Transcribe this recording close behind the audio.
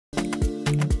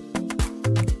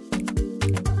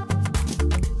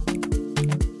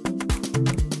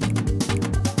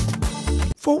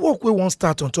For work we won't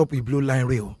start on top with blue line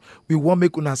rail. We won't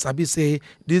make una sabi say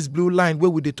this blue line where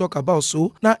we dey talk about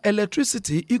so now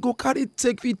electricity e go carry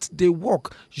take it dey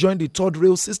work join the third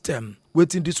rail system.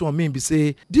 Wetin this one mean be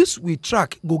say this we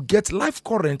track go get live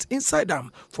current inside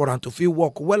am for am to fit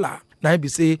work wella. Now be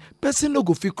say person no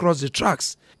go fit cross the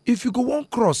tracks. If you go one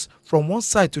cross from one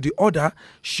side to the other,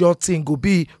 sure thing go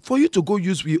be for you to go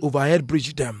use we overhead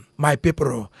bridge them. My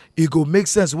people, it go make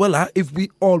sense wella if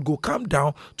we all go calm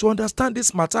down to understand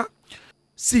this matter.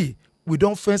 See, we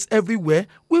don't fence everywhere.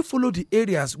 We follow the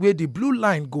areas where the blue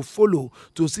line go follow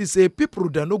to see say people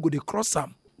dem no go dey cross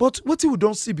am. But what we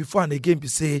don't see before and again be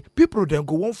say people then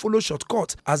go won't follow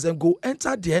shortcut as them go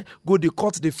enter there, go they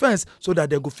cut the fence so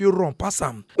that they go feel run pass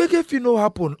them. Make if you know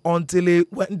happen until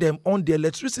when them on the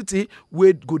electricity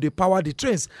where go they power the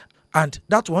trains. And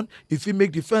that one, if you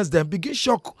make the fence then begin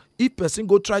shock if person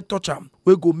go try touch them,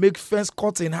 we go make fence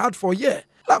cutting hard for year.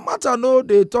 LAMATA no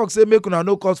they talk say make una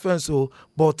no cut fence so,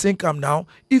 but think am now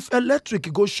if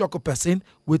electric go shock a person,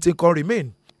 waiting can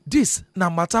remain. This na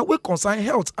matter wey concern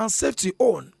health and safety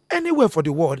own. Anywhere for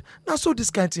the world, na so this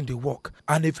kind thing dey work.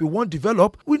 And if we want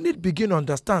develop, we need begin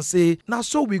understand say na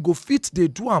so we go fit dey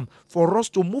do am for us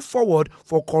to move forward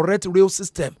for correct rail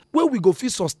system where we go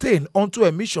fit sustain onto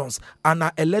emissions and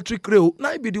na electric rail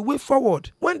na be the way forward.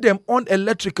 When them on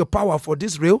electric power for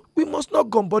this rail, we must not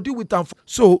gum body with am.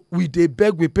 So we dey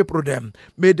beg with people them,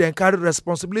 make them carry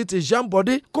responsibility jam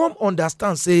body, come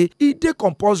understand say e dey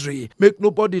compulsory. Make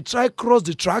nobody try cross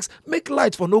the tracks, make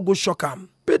light for no go shock am.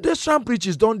 Pedestrian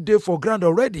bridges don't dey for ground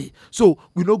already, so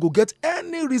we no go get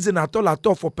any reason at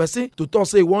all for person to talk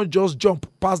say won't just jump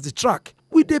past the track.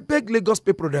 We dey beg Lagos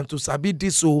people them to sabi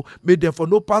this so make them for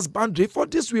no pass boundary for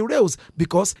this we rails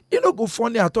because it no go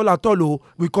funny at all oh.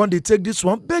 We can't dey take this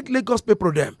one beg Lagos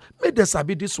people them make them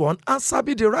sabi this one and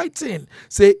sabi the right thing.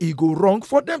 Say it go wrong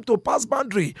for them to pass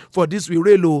boundary for this we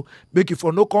rail oh. Make it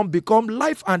for no come become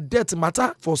life and death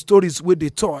matter for stories with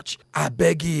the touch. I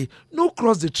beg ye, no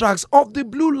cross the tracks of the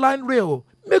blue line rail.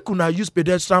 Make una use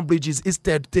pedestrian bridges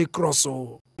instead take cross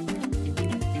oh.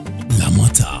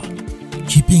 LAMATA,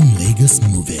 keeping Lagos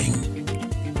moving.